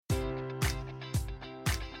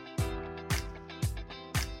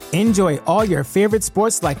Enjoy all your favorite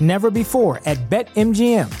sports like never before at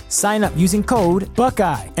BetMGM. Sign up using code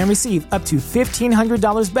Buckeye and receive up to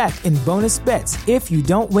 $1,500 back in bonus bets if you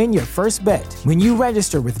don't win your first bet. When you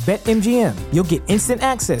register with BetMGM, you'll get instant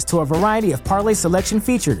access to a variety of parlay selection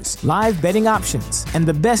features, live betting options, and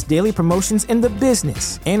the best daily promotions in the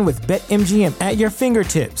business. And with BetMGM at your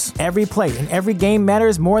fingertips, every play and every game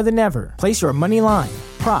matters more than ever. Place your money line,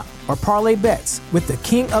 prop, or parlay bets with the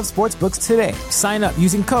king of sportsbooks today. Sign up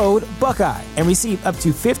using code Buckeye and receive up to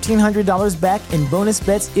 $1,500 back in bonus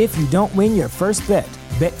bets if you don't win your first bet.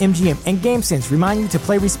 BetMGM and GameSense remind you to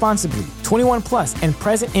play responsibly. 21 plus and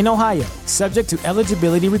present in Ohio, subject to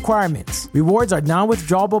eligibility requirements. Rewards are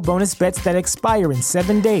non-withdrawable bonus bets that expire in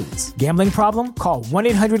 7 days. Gambling problem? Call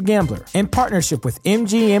 1-800-GAMBLER. In partnership with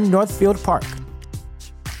MGM Northfield Park.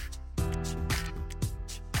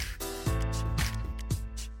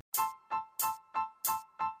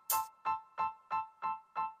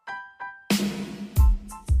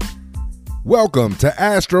 Welcome to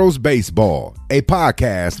Astros Baseball, a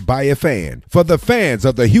podcast by a fan for the fans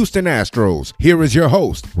of the Houston Astros. Here is your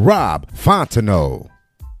host, Rob Fontenot.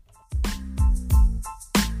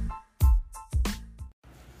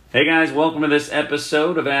 Hey guys, welcome to this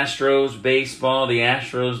episode of Astros Baseball. The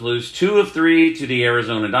Astros lose 2 of 3 to the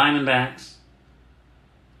Arizona Diamondbacks.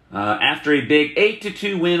 After a big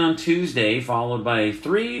 8-2 win on Tuesday, followed by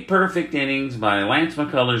 3 perfect innings by Lance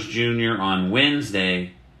McCullers Jr. on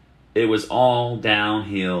Wednesday, it was all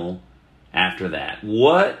downhill after that.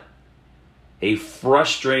 What a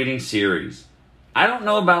frustrating series. I don't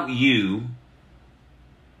know about you,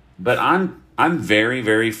 but I'm very,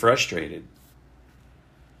 very frustrated.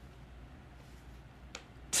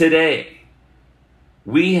 Today,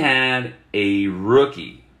 we had a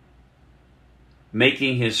rookie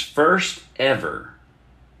making his first ever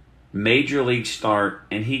Major League start,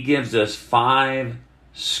 and he gives us 5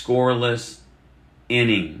 scoreless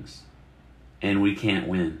innings, and we can't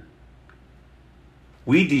win.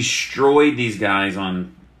 We destroyed these guys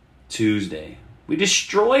on Tuesday. We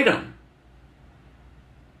destroyed them.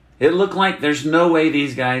 It looked like there's no way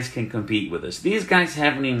these guys can compete with us. These guys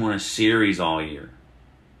haven't even won a series all year.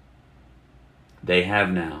 They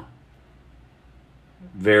have now.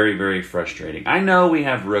 Very, very frustrating. I know we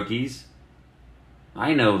have rookies.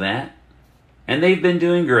 I know that. And they've been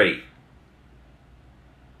doing great.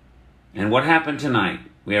 And what happened tonight?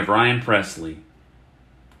 We have Ryan Pressly,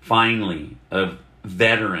 finally, a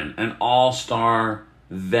veteran, an all-star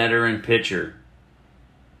veteran pitcher.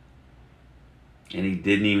 And he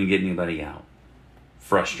didn't even get anybody out.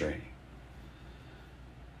 Frustrating.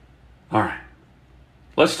 All right.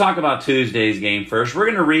 Let's talk about Tuesday's game first.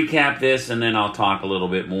 We're going to recap this, and then I'll talk a little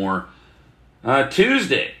bit more.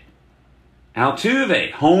 Tuesday,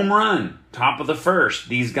 Altuve, home run, top of the first.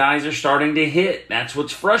 These guys are starting to hit. That's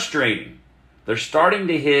what's frustrating. They're starting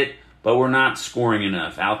to hit, but we're not scoring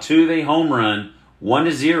enough. Altuve, home run,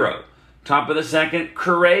 1-0. Top of the second,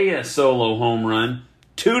 Correa, solo home run,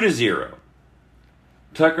 2-0.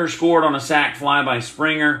 Tucker scored on a sac fly by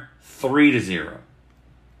Springer, 3-0.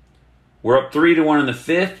 We're up 3-1 in the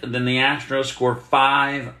 5th, and then the Astros score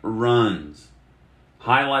 5 runs.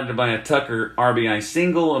 Highlighted by a Tucker RBI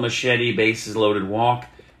single, a Machete bases loaded walk,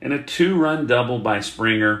 and a 2-run double by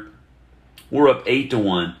Springer. We're up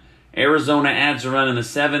 8-1. Arizona adds a run in the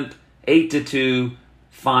 7th, 8-2,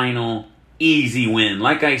 final, easy win.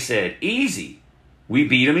 Like I said, easy. We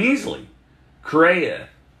beat them easily. Correa,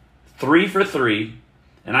 3 for 3,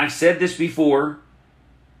 and I've said this before,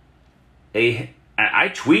 I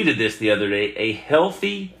tweeted this the other day, a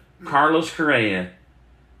healthy Carlos Correa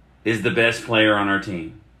is the best player on our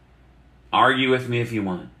team. Argue with me if you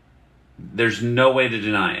want. There's no way to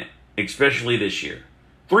deny it, especially this year.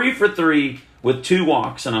 3 for 3 with 2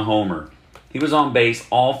 walks and a homer. He was on base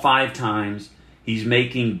all 5 times. He's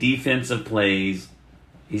making defensive plays.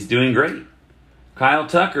 He's doing great. Kyle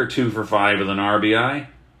Tucker, 2 for 5 with an RBI.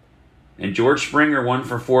 And George Springer, 1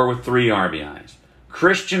 for 4 with 3 RBIs.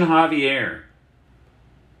 Christian Javier,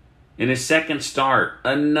 in his second start,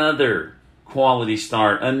 another quality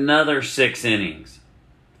start, another 6 innings.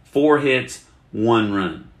 4 hits, 1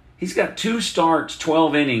 run. He's got 2 starts,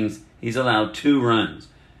 12 innings. He's allowed 2 runs.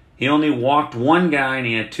 He only walked 1 guy and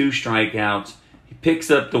he had 2 strikeouts. He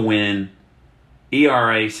picks up the win.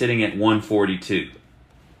 ERA sitting at 1.42.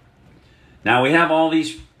 Now we have all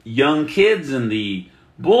these young kids in the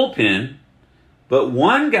bullpen, but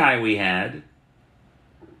one guy we had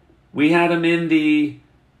him in the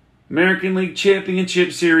American League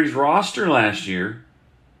Championship Series roster last year,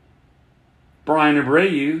 Brian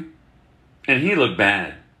Abreu, and he looked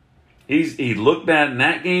bad. He looked bad in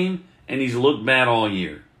that game, and he's looked bad all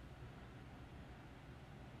year.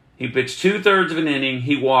 He pitched 2/3 of an inning.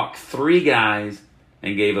 He walked 3 guys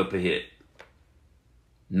and gave up a hit.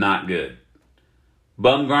 Not good.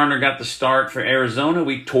 Bumgarner got the start for Arizona.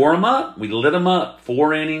 We tore him up. We lit him up.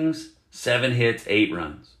 4 innings, 7 hits, 8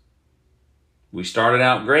 runs. We started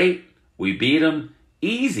out great. We beat him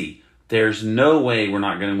easy. There's no way we're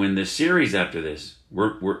not going to win this series after this.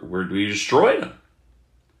 We destroyed them.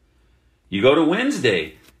 You go to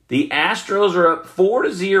Wednesday. The Astros are up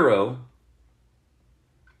 4-0.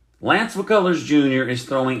 Lance McCullers Jr. is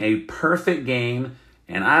throwing a perfect game,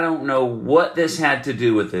 and I don't know what this had to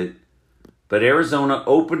do with it, but Arizona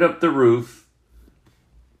opened up the roof,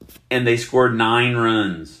 and they scored 9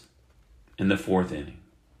 runs in the 4th inning.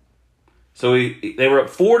 So they were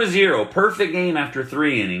up 4-0. Perfect game after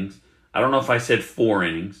 3 innings. I don't know if I said 4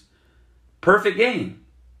 innings. Perfect game.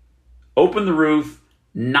 Open the roof.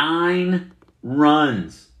 9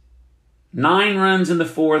 runs. 9 runs in the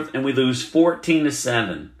 4th, and we lose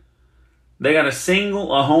 14-7. They got a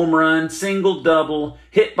single, a home run, single, double,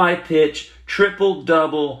 hit by pitch, triple,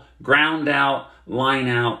 double, ground out, line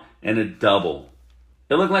out, and a double.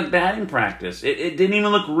 It looked like batting practice. It didn't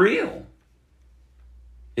even look real.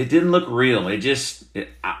 It didn't look real.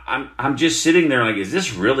 I'm just sitting there like, is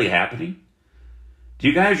this really happening? Do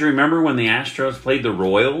you guys remember when the Astros played the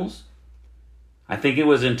Royals? I think it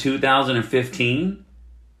was in 2015.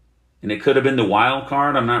 And it could have been the wild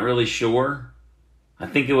card. I'm not really sure. I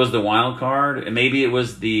think it was the wild card. And maybe it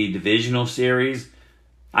was the divisional series.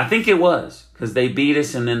 I think it was, because they beat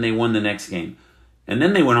us and then they won the next game. And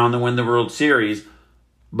then they went on to win the World Series.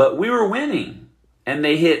 But we were winning. And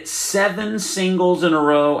they hit 7 singles in a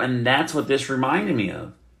row, and that's what this reminded me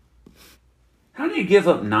of. How do you give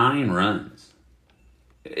up 9 runs?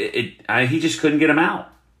 He just couldn't get them out.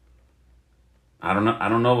 I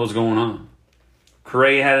don't know what was going on.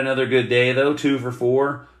 Correa had another good day, though, 2 for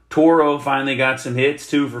 4. Toro finally got some hits,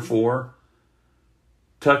 2 for 4.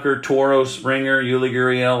 Tucker, Toro, Springer, Yuli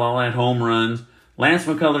Gurriel all had home runs. Lance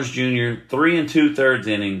McCullers Jr., 3 2/3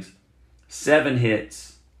 innings, 7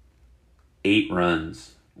 hits, 8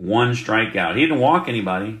 runs, 1 strikeout. He didn't walk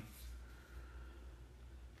anybody.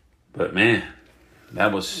 But, man,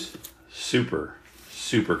 that was super,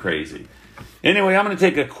 super crazy. Anyway, I'm going to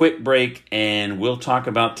take a quick break, and we'll talk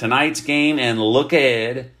about tonight's game and look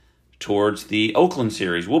ahead towards the Oakland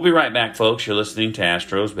series. We'll be right back, folks. You're listening to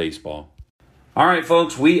Astros Baseball. All right,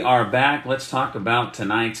 folks, we are back. Let's talk about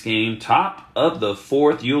tonight's game. Top of the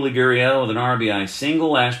 4th, Yuli Gurriel with an RBI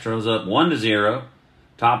single. Astros up 1-0.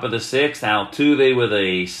 Top of the 6th, Altuve with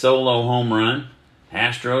a solo home run.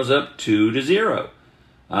 Astros up 2-0.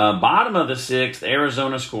 Bottom of the 6th,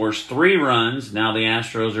 Arizona scores 3 runs. Now the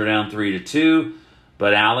Astros are down 3-2.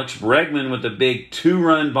 But Alex Bregman with a big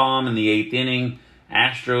 2-run bomb in the 8th inning.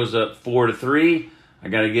 Astros up 4-3. I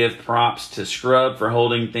got to give props to Scrub for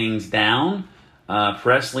holding things down.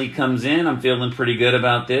 Presley comes in. I'm feeling pretty good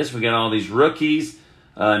about this. We got all these rookies.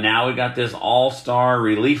 Now we got this all-star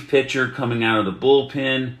relief pitcher coming out of the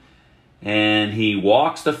bullpen. And he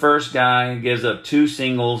walks the first guy, gives up 2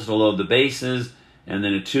 singles to load the bases, and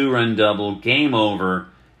then a 2-run double. Game over.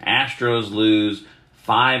 Astros lose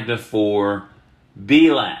 5-4.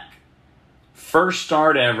 Bielak. First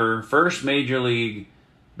start ever. First Major League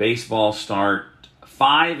Baseball start.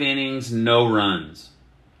 5 innings, no runs.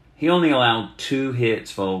 He only allowed 2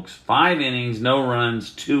 hits, folks. 5 innings, no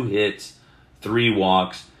runs, 2 hits, 3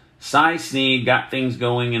 walks. Cy Snead got things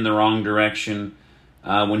going in the wrong direction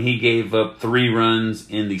when he gave up 3 runs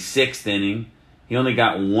in the 6th inning. He only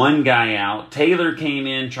got 1 guy out. Taylor came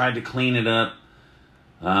in, tried to clean it up,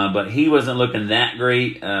 but he wasn't looking that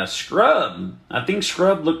great. Scrub, I think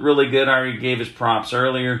Scrub looked really good. I already gave his props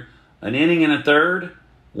earlier. An inning and a third,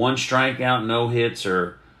 1 strikeout, no hits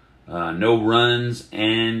or no runs,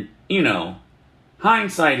 and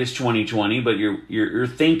hindsight is 20/20. But you're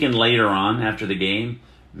thinking later on after the game,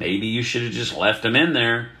 maybe you should have just left him in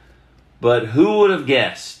there. But who would have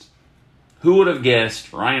guessed? Who would have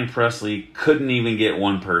guessed Ryan Presley couldn't even get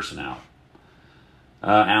 1 person out?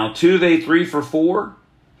 Altuve 3 for 4.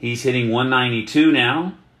 He's hitting 192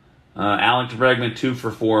 now. Alex Bregman 2 for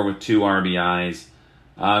 4 with 2 RBIs.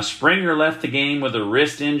 Springer left the game with a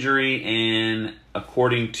wrist injury, and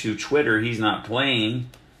according to Twitter, he's not playing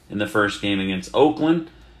in the first game against Oakland.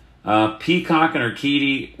 Peacock and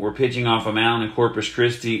Urquidy were pitching off a mound in Corpus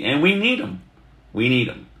Christi, and we need them. We need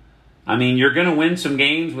them. I mean, you're going to win some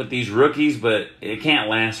games with these rookies, but it can't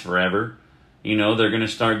last forever. They're going to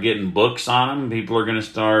start getting books on them. People are going to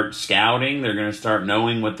start scouting. They're going to start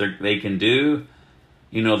knowing what they can do.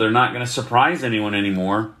 They're not going to surprise anyone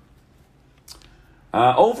anymore.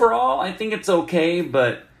 Overall, I think it's okay,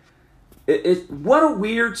 but what a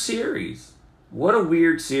weird series. What a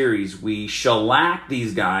weird series. We shellacked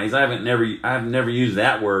these guys. I've never used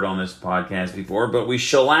that word on this podcast before, but we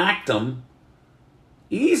shellacked them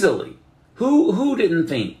easily. Who didn't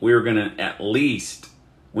think we were going to at least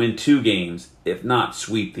win 2 games, if not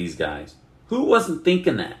sweep these guys? Who wasn't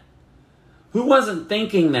thinking that? Who wasn't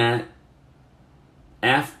thinking that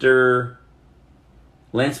after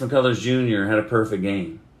Lance McCullers Jr. had a perfect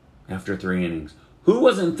game after 3 innings? Who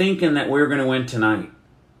wasn't thinking that we were going to win tonight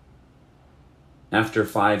after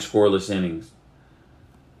 5 scoreless innings?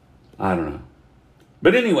 I don't know.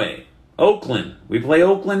 But anyway, Oakland. We play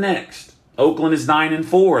Oakland next. Oakland is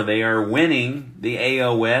 9-4. They are winning the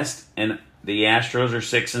AL West, and the Astros are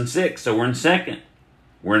 6-6. So we're in second.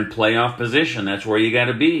 We're in playoff position. That's where you got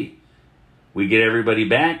to be. We get everybody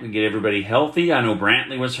back. We get everybody healthy. I know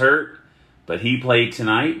Brantley was hurt, but he played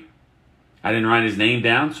tonight. I didn't write his name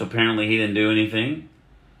down, so apparently he didn't do anything.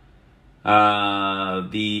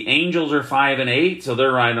 The Angels are 5-8, so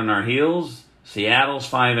they're right on our heels. Seattle's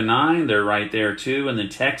 5-9, they're right there too. And then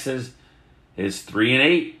Texas is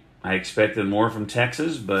 3-8. I expected more from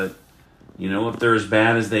Texas, but if they're as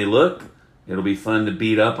bad as they look, it'll be fun to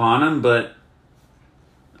beat up on them. But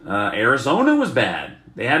Arizona was bad.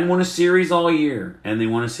 They hadn't won a series all year, and they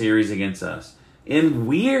won a series against us in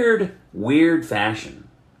weird fashion.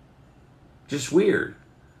 Just weird.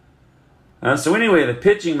 So anyway, the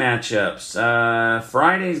pitching matchups.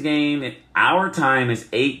 Friday's game, our time is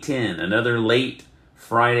 8:10. Another late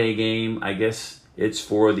Friday game. I guess it's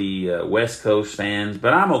for the West Coast fans,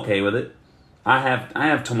 but I'm okay with it. I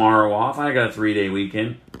have tomorrow off. I got a 3-day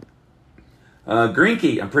weekend.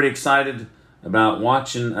 Greinke, I'm pretty excited about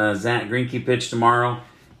watching Zach Greinke pitch tomorrow.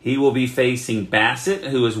 He will be facing Bassett,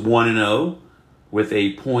 who is 1-0 with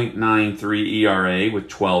a .93 ERA with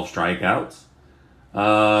 12 strikeouts.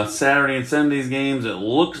 Saturday and Sunday's games, it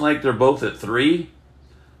looks like they're both at 3.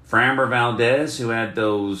 Framber Valdez,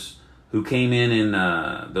 who came in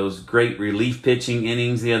those great relief pitching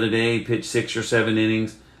innings the other day, pitched 6 or 7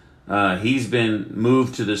 innings. He's been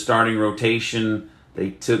moved to the starting rotation.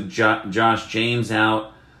 They took Josh James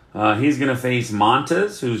out. He's going to face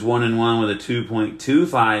Montes, who's 1-1 with a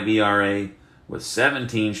 2.25 ERA with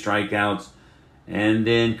 17 strikeouts. And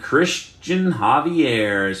then Christian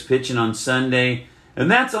Javier is pitching on Sunday. And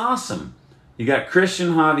that's awesome. You got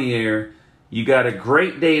Christian Javier. You got a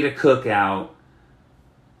great day to cook out.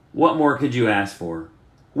 What more could you ask for?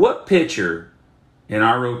 What pitcher in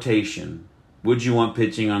our rotation would you want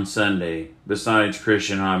pitching on Sunday besides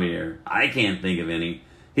Christian Javier? I can't think of any.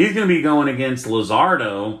 He's going to be going against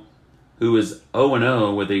Luzardo, who is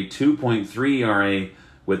 0-0 with a 2.3 ERA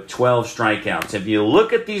with 12 strikeouts. If you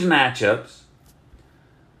look at these matchups,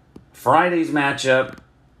 Friday's matchup,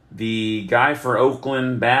 the guy for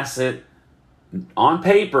Oakland, Bassett, on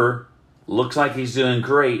paper, looks like he's doing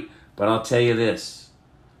great. But I'll tell you this,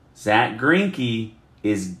 Zach Greinke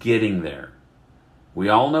is getting there. We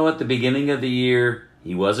all know at the beginning of the year,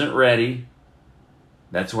 he wasn't ready.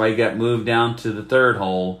 That's why he got moved down to the 3rd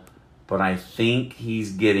hole. But I think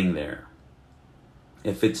he's getting there.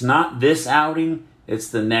 If it's not this outing, it's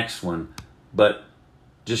the next one. But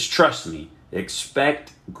just trust me,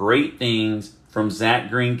 expect great things from Zach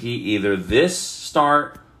Greinke, either this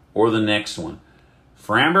start or the next one.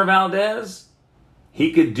 Framber Valdez,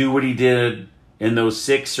 he could do what he did in those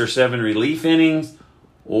 6 or 7 relief innings,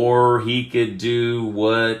 or he could do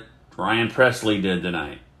what Ryan Presley did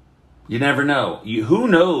tonight. You never know. Who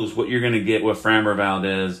knows what you're going to get with Framber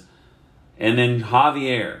Valdez. And then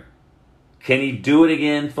Javier. Can he do it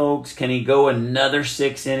again, folks? Can he go another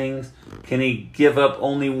 6 innings? Can he give up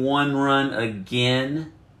only 1 run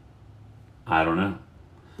again? I don't know.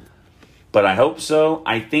 But I hope so.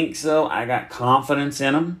 I think so. I got confidence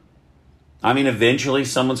in him. I mean, eventually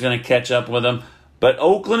someone's going to catch up with him. But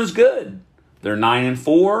Oakland is good. They're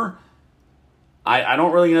 9-4. I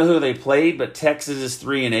don't really know who they played, but Texas is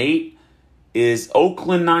 3-8. Is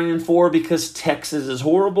Oakland 9-4 because Texas is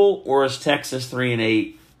horrible, or is Texas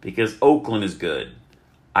 3-8 because Oakland is good?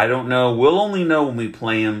 I don't know. We'll only know when we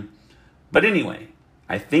play them. But anyway,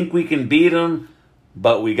 I think we can beat them,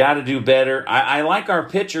 but we got to do better. I like our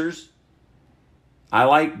pitchers. I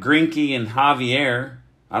like Greinke and Javier.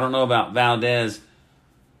 I don't know about Valdez.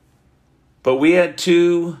 But we had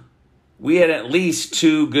at least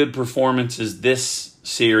 2 good performances this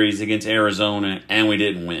series against Arizona, and we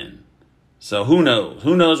didn't win. So who knows?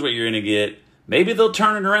 Who knows what you're going to get? Maybe they'll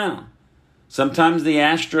turn it around. Sometimes the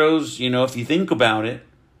Astros, if you think about it,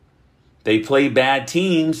 they play bad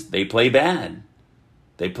teams, they play bad.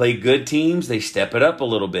 They play good teams, they step it up a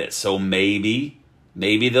little bit. So maybe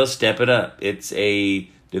they'll step it up. It's a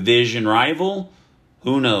division rival.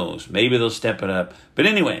 Who knows? Maybe they'll step it up. But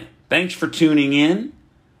anyway, Thanks for tuning in,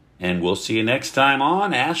 and we'll see you next time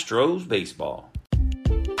on Astros Baseball.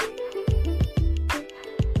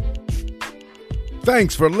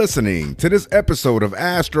 Thanks for listening to this episode of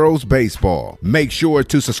Astros Baseball. Make sure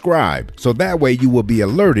to subscribe so that way you will be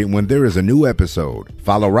alerted when there is a new episode.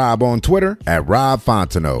 Follow Rob on Twitter at Rob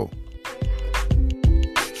Fontenot.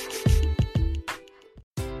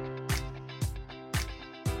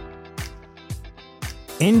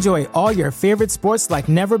 Enjoy all your favorite sports like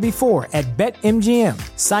never before at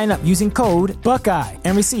BetMGM. Sign up using code Buckeye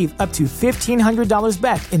and receive up to $1,500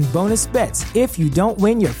 back in bonus bets if you don't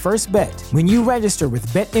win your first bet. When you register with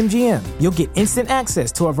BetMGM, you'll get instant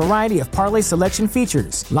access to a variety of parlay selection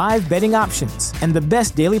features, live betting options, and the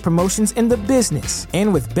best daily promotions in the business.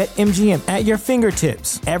 And with BetMGM at your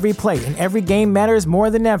fingertips, every play and every game matters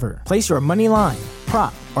more than ever. Place your money line,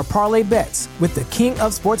 prop, or parlay bets with the king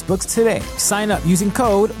of sportsbooks today. Sign up using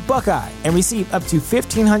code Buckeye and receive up to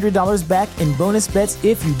 $1,500 back in bonus bets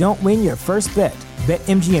if you don't win your first bet.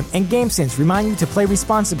 BetMGM and GameSense remind you to play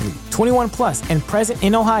responsibly. 21 plus and present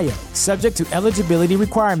in Ohio, subject to eligibility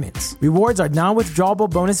requirements. Rewards are non-withdrawable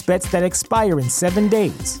bonus bets that expire in 7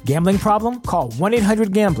 days. Gambling problem? Call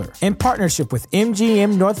 1-800-GAMBLER. In partnership with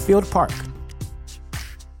MGM Northfield Park.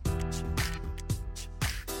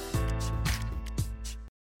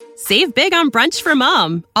 Save big on brunch for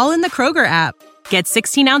mom, all in the Kroger app. Get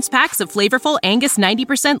 16-ounce packs of flavorful Angus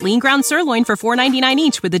 90% lean ground sirloin for $4.99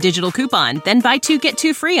 each with a digital coupon. Then buy 2, get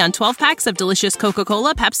 2 free on 12 packs of delicious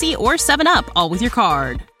Coca-Cola, Pepsi, or 7-Up, all with your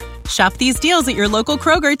card. Shop these deals at your local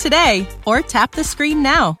Kroger today, or tap the screen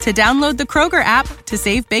now to download the Kroger app to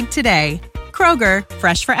save big today. Kroger,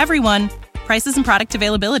 fresh for everyone. Prices and product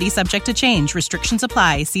availability subject to change. Restrictions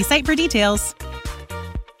apply. See site for details.